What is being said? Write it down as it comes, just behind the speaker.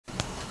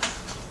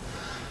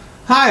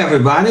Hi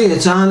everybody,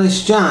 it's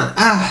Honest John.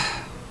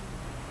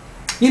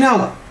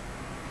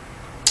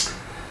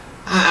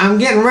 I'm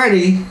getting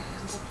ready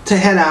to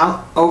head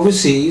out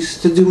overseas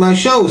to do my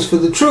shows for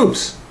the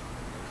troops.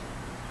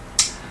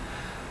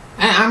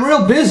 And I'm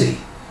real busy.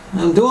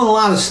 I'm doing a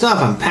lot of stuff.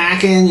 I'm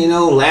packing,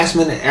 last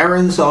minute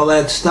errands, all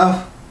that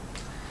stuff.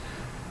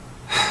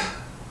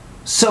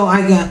 So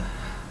I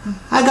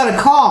got a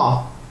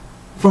call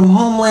from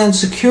Homeland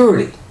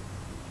Security.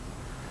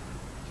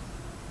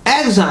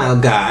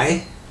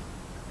 Exilguy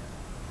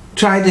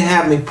tried to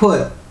have me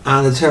put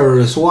on the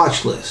terrorist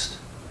watch list.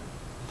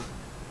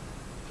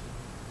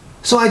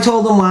 So I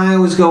told them why I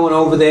was going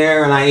over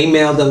there, and I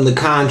emailed them the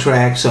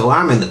contract, so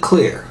I'm in the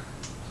clear.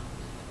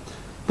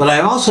 But I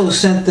also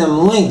sent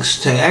them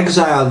links to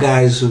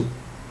Exilguy's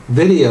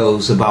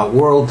videos about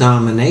world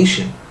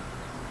domination.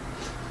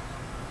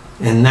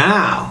 And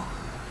now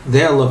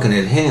they're looking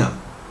at him.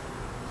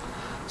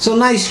 So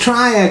nice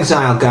try,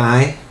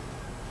 Exilguy.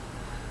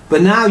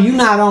 But now you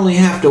not only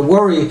have to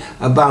worry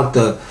about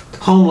the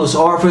homeless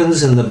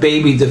orphans and the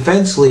Baby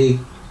Defense League,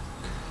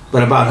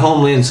 but about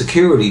Homeland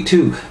Security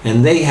too,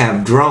 and they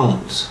have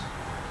drones.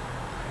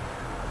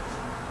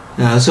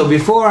 So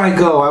before I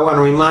go, I want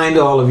to remind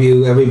all of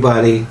you,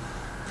 everybody,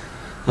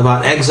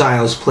 about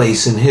Exile's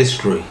place in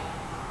history.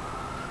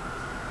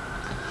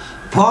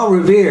 Paul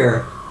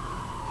Revere,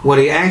 what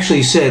he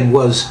actually said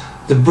was,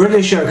 the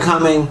British are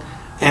coming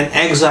and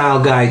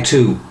Exilguy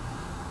too.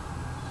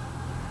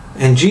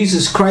 And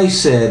Jesus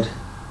Christ said,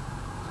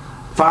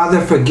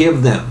 Father,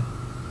 forgive them,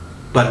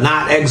 but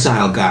not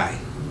Exilguy.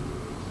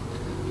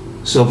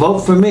 So vote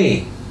for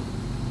me.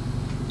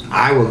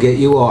 I will get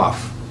you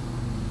off.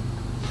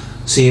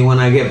 See you when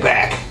I get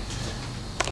back.